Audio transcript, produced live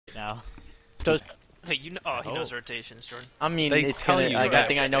now. Hey, you know, he knows rotations, Jordan. I mean, They it's tell gonna, you like, I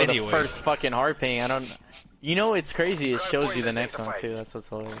think I know anyways. the first fucking hard ping. I don't. You know what's crazy? It shows you the next one too. That's what's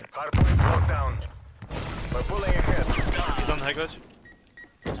hilarious. Hardpoint locked down. We're pulling ahead. He's on the head glitch.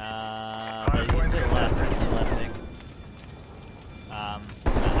 He's to the left. He's to the left thing.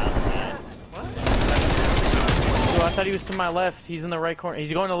 Outside. What? Oh, I thought he was to my left. He's in the right corner.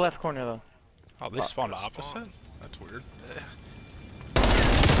 He's going to the left corner though. Oh, they spawned opposite? That's weird.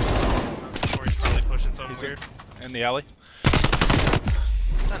 Or he's probably pushing something He's weird. in the alley. Is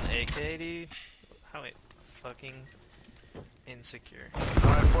that an AK, dude? How fucking insecure.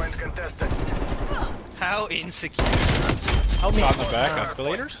 Hardpoint contested. How insecure? Help me. On the back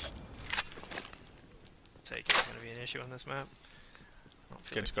escalators. This AK is gonna be an issue on this map. I don't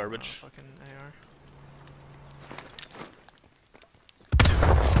feel Against like pulling garbage. out a fucking AR.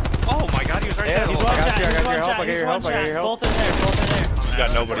 Oh my god, he was right Yeah, there. he's Oh, one my shot. God. I got your help. I got your help. I got your help. Both in there, both in there. You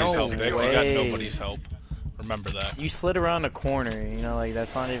got nobody's No help, Vic. You got way. nobody's help. Remember that. You slid around the corner. You know, like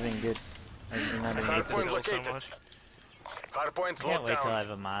that's not even good. Like, you're not even I hate good. this Hardpoint hill so located. much. Hardpoint Can't locked wait till I down. have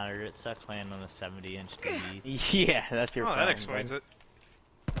a monitor. It sucks playing on a 70-inch TV. Yeah, that's your Oh, problem. that explains it.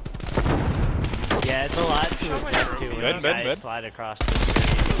 Yeah, it's a lot to adjust to when Mid, guys mid. slide across the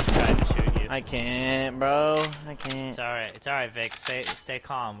street trying to shoot you. I can't, bro. I can't. It's alright. It's alright, Vic. Stay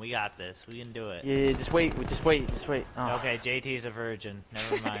calm. We got this. We can do it. Yeah, just wait. Just wait. Just wait. Oh. Okay, JT's a virgin.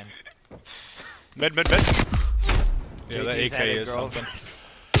 Never mind. Mid. Yeah, that JT's AK had a is something.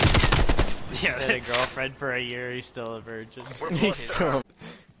 He's had a girlfriend for a year. He's still a virgin. We've lost So, Left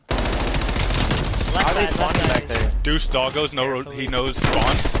how are they side, left spawning back side. there? Deuce Doggos, no, he knows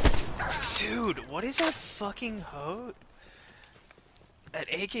spawns. Dude, what is that fucking host? That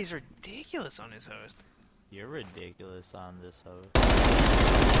AK's ridiculous on his host. You're ridiculous on this host.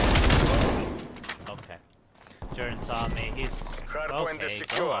 Okay. Jordan saw me. He's Hardpoint is okay.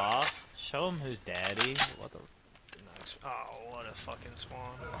 secure. Go off. Show him who's daddy. What the? Oh, what a fucking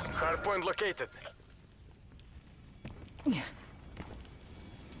spawn. Hardpoint located.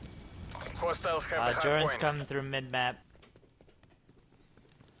 Hostiles have the Jordan's hardpoint. coming through mid map.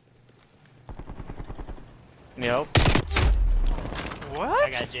 Yep. What? I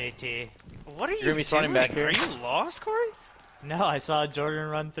got JT. What are you gonna be spawning doing? back here? Are you lost, Corey? No, I saw Jordan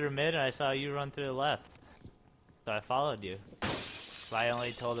run through mid, and I saw you run through the left. So I followed you. So I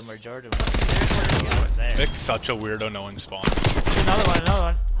only told him where Jordan was. I was there. Vic's such a weirdo knowing spawns. Another one, another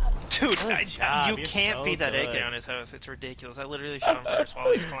one. Dude, Good job, you you're can't so beat that good. AK on his host. It's ridiculous. I literally shot him first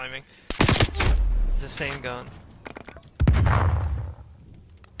while he's climbing. The same gun.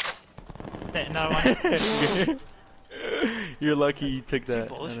 Another one. You're lucky you took that.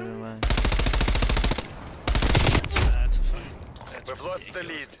 bullshit? I don't know why. That's a fucking. That's We've lost the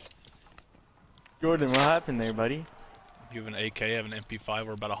ridiculous. lead. Jordan, what happened there, buddy? You have an AK, I have an MP5,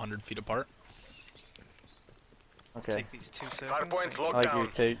 we're about 100 feet apart. Okay. Take these 2 seconds. Hardpoint I locked like your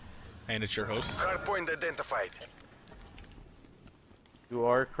down. take. And it's your host. Hardpoint identified. You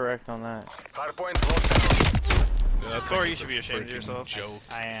are correct on that. Hardpoint locked down. Yeah, that Corey, thing you is should a be ashamed of freaking yourself. Joke.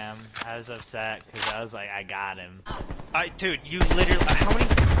 I am. I was upset because I was like, I got him. Dude, you literally.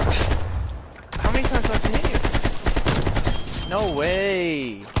 How many times have I hit you? No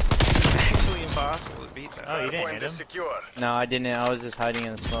way. It's actually impossible to beat that. Oh, you didn't Hardpoint hit is him? secure. No, I didn't. I was just hiding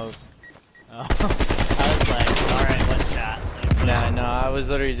in the smoke. Oh. I was like, alright, one shot. Nah, no, I was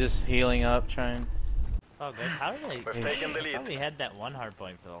literally just healing up, trying. Oh, good. How did they? We've taken the I thought lead. we had that one hard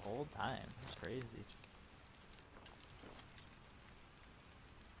point for the whole time. That's crazy.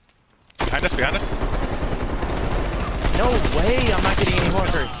 Behind us. No way! I'm not getting any more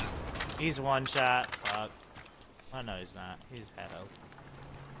first. He's one shot. Fuck. Oh no, he's not. He's head out.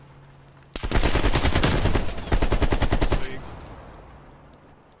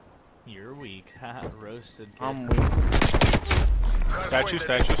 You're weak. Roasted. Kid. I'm weak. Statue,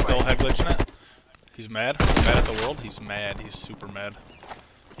 still head glitching it. He's mad. He's mad at the world. He's mad. He's super mad.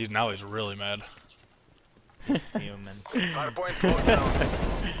 He's really mad. Human. Hardpoint locked down.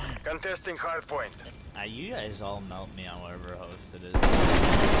 Contesting hardpoint. You guys all melt me on whatever host it is. 2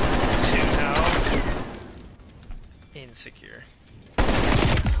 now. Insecure.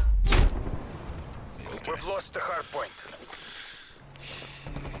 We've lost the hardpoint.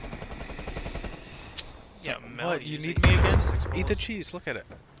 Yeah, What? You need me again? Eat the cheese. Look at it.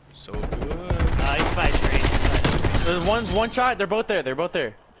 So good. He's by tree. There's one shot. They're both there. They're both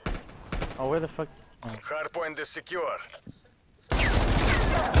there. Oh, where the fuck? Oh. Hardpoint is secure.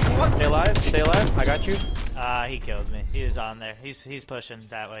 Stay alive. Stay alive. I got you. He killed me. He was on there. He's pushing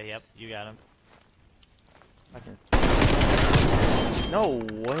that way. Yep, you got him. No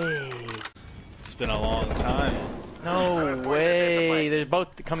way. It's been a long time. No way. They're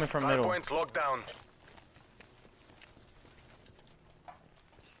both coming from middle. Hardpoint locked down.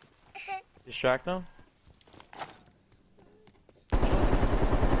 Distract them.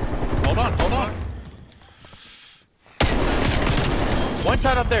 Hold on, hold on. One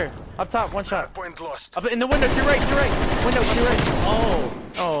shot up there. Up top, one shot. Hardpoint lost. Up in the window, to your right, to your right. Window, to your right.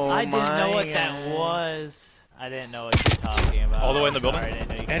 Oh, I didn't know what my that God. was. I didn't know what you're talking about. All the way in the building? Sorry, I didn't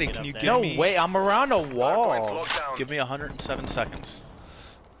know you could Eddie, get can up you there. give No me- way, I'm around a Hardpoint wall. locked down. Give me 107 seconds.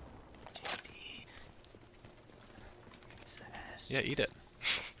 Yeah, eat it.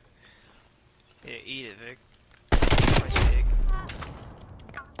 Yeah, eat it, Vic. My dick.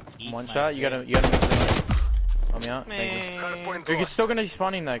 Eat One my shot, you gotta dick. move the knife. Help me out, thank you. Hardpoint You're lost. still gonna be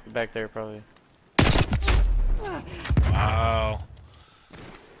spawning like back there, probably. Wow.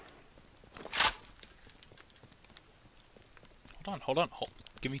 Hold on.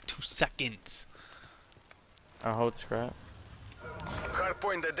 Give me 2 seconds. I'll hold scrap.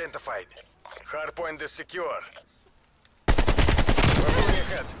 Hardpoint identified. Hardpoint is secure. We're moving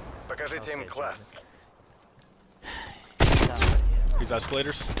ahead. Покажите им класс. These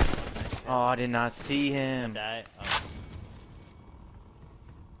escalators. Oh, I did not see him. Die. Oh.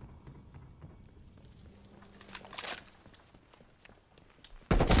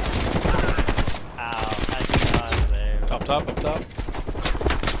 Ow, I didn't know I was there. Up top.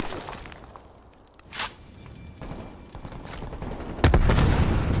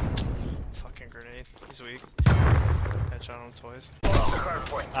 Fucking grenade. He's weak. Headshot on toys. Lost the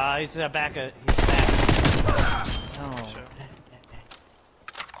hardpoint. He's back. He's back. No. Shit.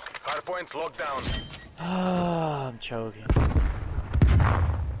 Hardpoint locked down. Oh, I'm choking.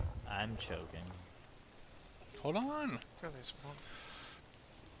 I'm choking. Hold on. Really small.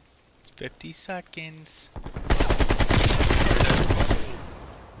 50 seconds.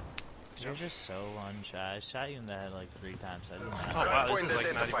 You're just so one shot. I shot you in the head like 3 times. I didn't Oh have wow, this Hardpoint is like not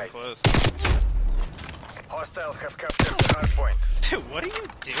even identified. close. Hostiles have captured the hardpoint. Dude, what are you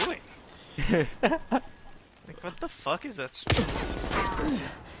doing? Like, what the fuck is that?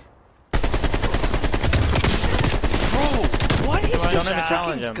 Bro, what is Don't this even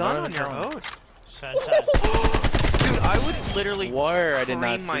challenge fucking him, gun don't on even your challenge host? shot. Dude, I would literally Where? I did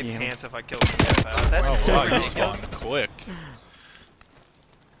not cream my see him. pants if I killed him that fast. That's Oh so wow, you ridiculous. spawned quick.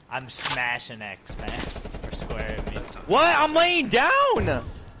 I'm smashing X, man. Or square, I mean. What? I'm laying down!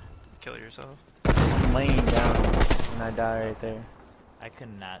 Kill yourself. I'm laying down. And I die right there. I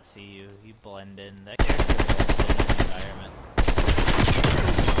could not see you. You blend in. That character blends in the environment.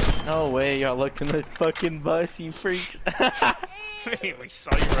 No way, y'all looked in the fucking bus, you freaks. We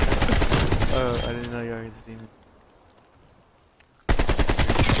saw you running. Oh, I didn't know y'all was a demon.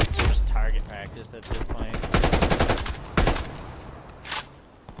 Just target practice at this point.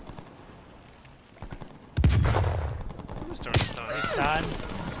 Who's throwing stun? He's done.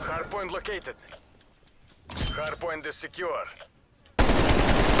 Hardpoint located. Hardpoint is secure.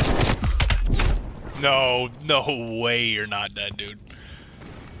 No way you're not dead, dude.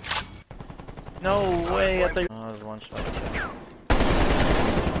 No way, I think. Oh, there's one shot.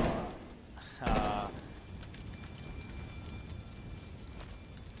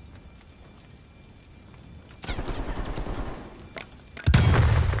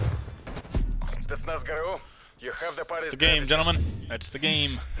 Spецназ ГРУ, you have the party's It's the game, gentlemen. That's the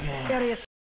game.